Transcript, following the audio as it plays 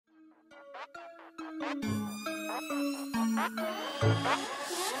Hey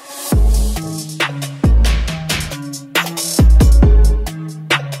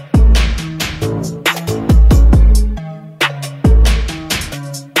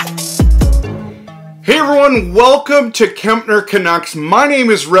everyone, welcome to Kempner Canucks. My name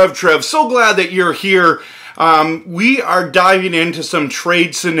is Rev Trev. So glad that you're here. We are diving into some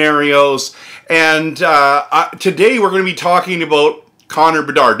trade scenarios, and today we're going to be talking about Connor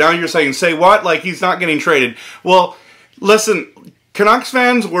Bedard. Now you're saying, say what? Like he's not getting traded. Well, listen, Canucks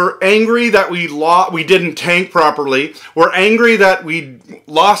fans, we're angry that we didn't tank properly. We're angry that we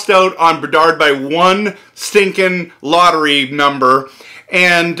lost out on Bedard by one stinking lottery number,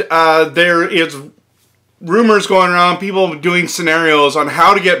 and there is rumors going around, people doing scenarios on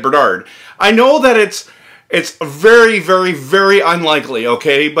how to get Bedard. I know that it's very, very, very unlikely,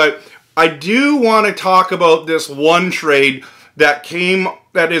 okay? But I do want to talk about this one trade that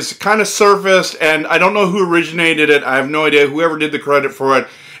is kind of surfaced, and I don't know who originated it. I have no idea. Whoever did the credit for it,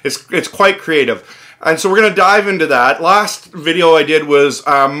 it's quite creative. And so we're going to dive into that. Last video I did was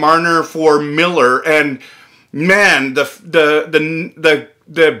Marner for Miller, and man, the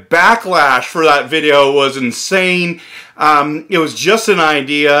backlash for that video was insane. It was just an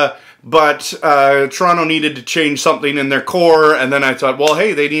idea, but Toronto needed to change something in their core, and then I thought, well,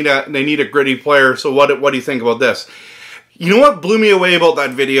 hey, they need a gritty player. So what do you think about this? You know what blew me away about that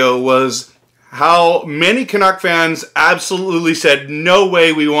video was how many Canuck fans absolutely said, no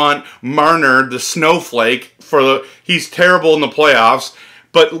way we want Marner, the snowflake, he's terrible in the playoffs.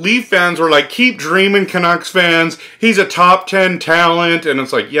 But Leaf fans were like, keep dreaming, Canucks fans. He's a top 10 talent. And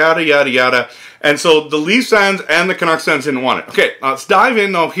it's like, yada, yada, yada. And so the Leaf fans and the Canucks fans didn't want it. Okay, let's dive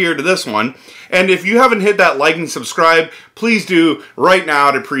in, though, here to this one. And if you haven't hit that like and subscribe, please do right now.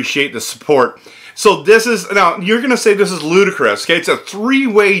 I'd appreciate the support. So this is, now, you're going to say this is ludicrous. Okay, it's a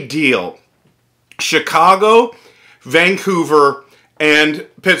three-way deal. Chicago, Vancouver, and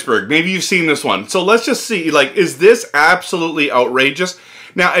Pittsburgh. Maybe you've seen this one. So let's just see, like, is this absolutely outrageous?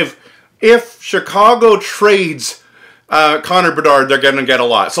 Now, if Chicago trades Connor Bedard, they're going to get a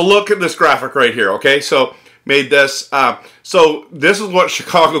lot. So look at this graphic right here, okay? So made this. So this is what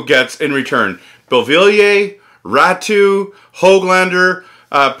Chicago gets in return. Beauvillier, Ratu, Höglander,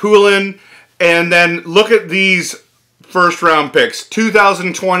 Poulin, and then look at these first-round picks.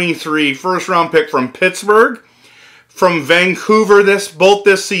 2023 first-round pick from Pittsburgh, from Vancouver both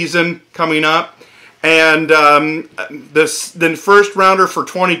this season coming up, and then first rounder for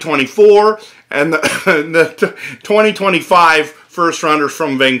 2024, and the 2025 first rounders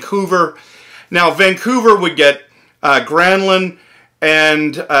from Vancouver. Now Vancouver would get Granlund,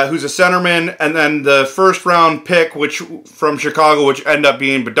 and who's a centerman, and then the first round pick from Chicago, which end up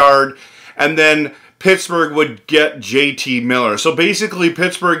being Bedard, and then Pittsburgh would get JT Miller. So basically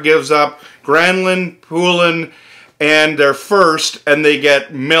Pittsburgh gives up Granlund, Poulin, and their first, and they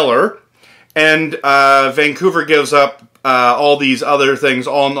get Miller, and Vancouver gives up all these other things,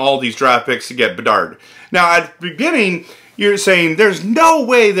 all these draft picks to get Bedard. Now, at the beginning, you're saying there's no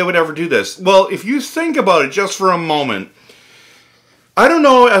way they would ever do this. Well, if you think about it just for a moment, I don't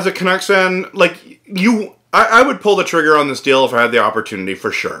know, as a Canucks fan, like I would pull the trigger on this deal if I had the opportunity,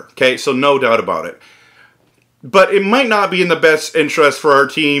 for sure. Okay, so no doubt about it. But it might not be in the best interest for our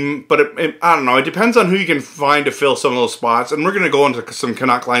team, but I don't know. It depends on who you can find to fill some of those spots. And we're going to go into some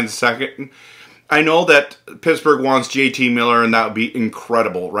Canuck lines in a second. I know that Pittsburgh wants JT Miller, and that would be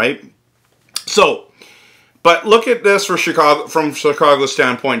incredible, right? So, but look at this from Chicago's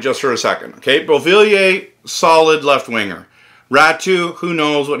standpoint just for a second, okay? Beauvillier, solid left winger. Ratu, who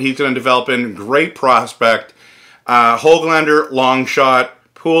knows what he's going to develop in. Great prospect. Höglander, long shot.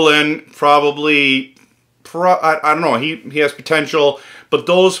 Poulin, probably... I don't know, he has potential, but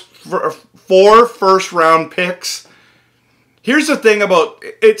those four first-round picks, here's the thing about,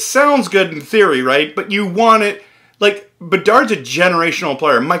 it sounds good in theory, right? But you want it, like, Bedard's a generational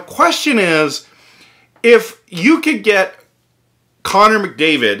player. My question is, if you could get Connor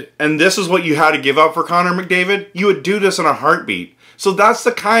McDavid, and this is what you had to give up for Connor McDavid, you would do this in a heartbeat. So that's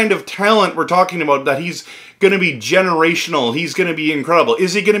the kind of talent we're talking about, that he's going to be generational, he's going to be incredible.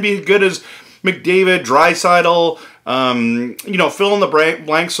 Is he going to be as good as McDavid, Draisaitl, you know, fill in the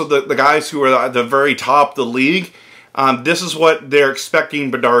blanks of the guys who are at the very top of the league? This is what they're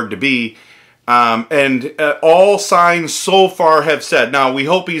expecting Bedard to be. And all signs so far have said, now we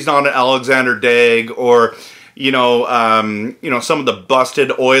hope he's not an Alexander Daigle or, you know, some of the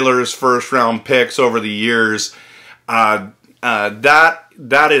busted Oilers first round picks over the years. That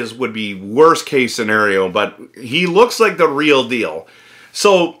would be worst case scenario, but he looks like the real deal.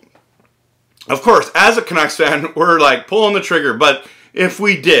 So, of course, as a Canucks fan, we're like pulling the trigger, but if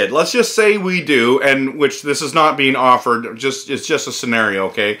we did, let's just say we do, and which this is not being offered, it's just a scenario,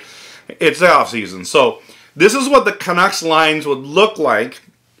 okay? It's the off season. So this is what the Canucks lines would look like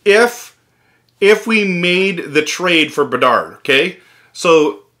if we made the trade for Bedard, okay?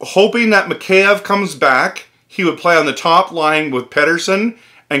 So hoping that Mikheyev comes back, he would play on the top line with Pettersson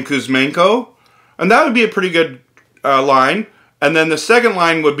and Kuzmenko, and that would be a pretty good line. And then the second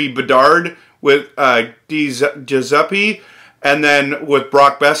line would be Bedard with Giuseppe, and then with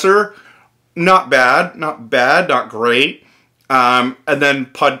Brock Besser. Not bad, not great. And then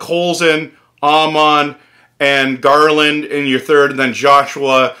Podkolzin, Amon, and Garland in your third, and then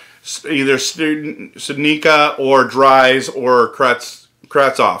Joshua, either Studnicka or Dries or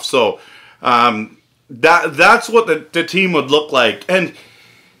Kravtsov. So that's what the team would look like. And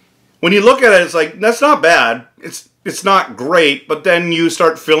when you look at it, it's like, that's not bad. It's not great, but then you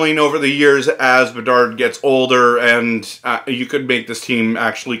start filling over the years as Bedard gets older, and you could make this team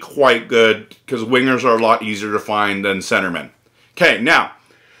actually quite good because wingers are a lot easier to find than centermen. Okay, now,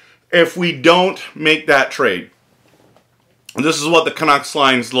 if we don't make that trade, this is what the Canucks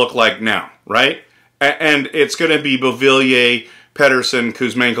lines look like now, right? And it's going to be Beauvillier, Pettersson,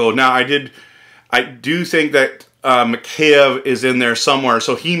 Kuzmenko. Now, I do think that Mikheyev is in there somewhere,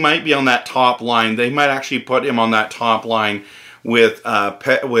 so he might be on that top line. They might actually put him on that top line with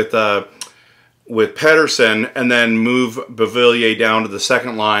Pettersson, and then move Beauvillier down to the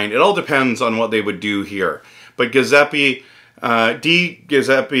second line. It all depends on what they would do here. But Giuseppe,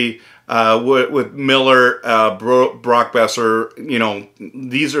 with Miller, Brock Besser, you know,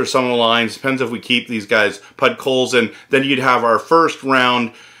 these are some of the lines. Depends if we keep these guys. Podkolzin, then you'd have our first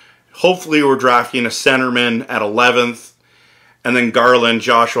round. Hopefully we're drafting a centerman at 11th, and then Garland,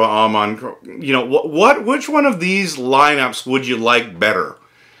 Joshua, Amon. You know, which one of these lineups would you like better?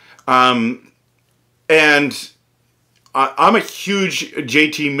 And I'm a huge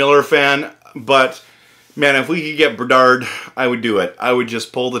JT Miller fan, but man, if we could get Bedard, I would do it. I would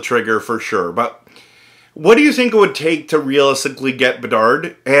just pull the trigger for sure. But what do you think it would take to realistically get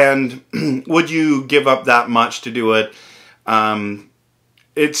Bedard? And would you give up that much to do it?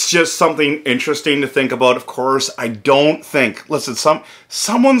 It's just something interesting to think about. Of course, I don't think... Listen,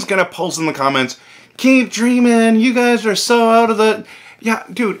 someone's going to post in the comments, keep dreaming, you guys are so out of the... Yeah,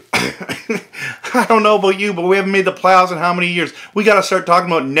 dude, I don't know about you, but we haven't made the playoffs in how many years? We got to start talking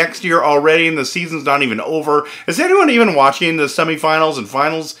about next year already, and the season's not even over. Is anyone even watching the semifinals and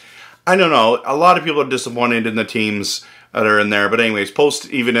finals? I don't know. A lot of people are disappointed in the teams that are in there. But anyways, post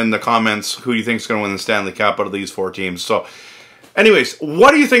even in the comments who you think is going to win the Stanley Cup out of these 4 teams. So... anyways,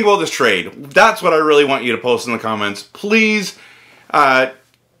 what do you think about this trade? That's what I really want you to post in the comments. Please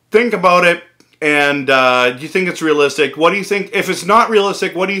think about it, and do you think it's realistic? What do you think? If it's not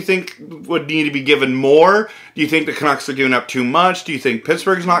realistic, what do you think would need to be given more? Do you think the Canucks are giving up too much? Do you think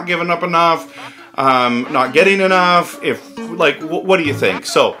Pittsburgh's not giving up enough? Not getting enough? What do you think?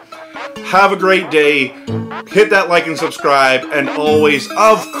 So, have a great day. Hit that like and subscribe, and always,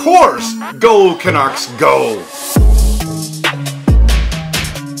 of course, go Canucks, go!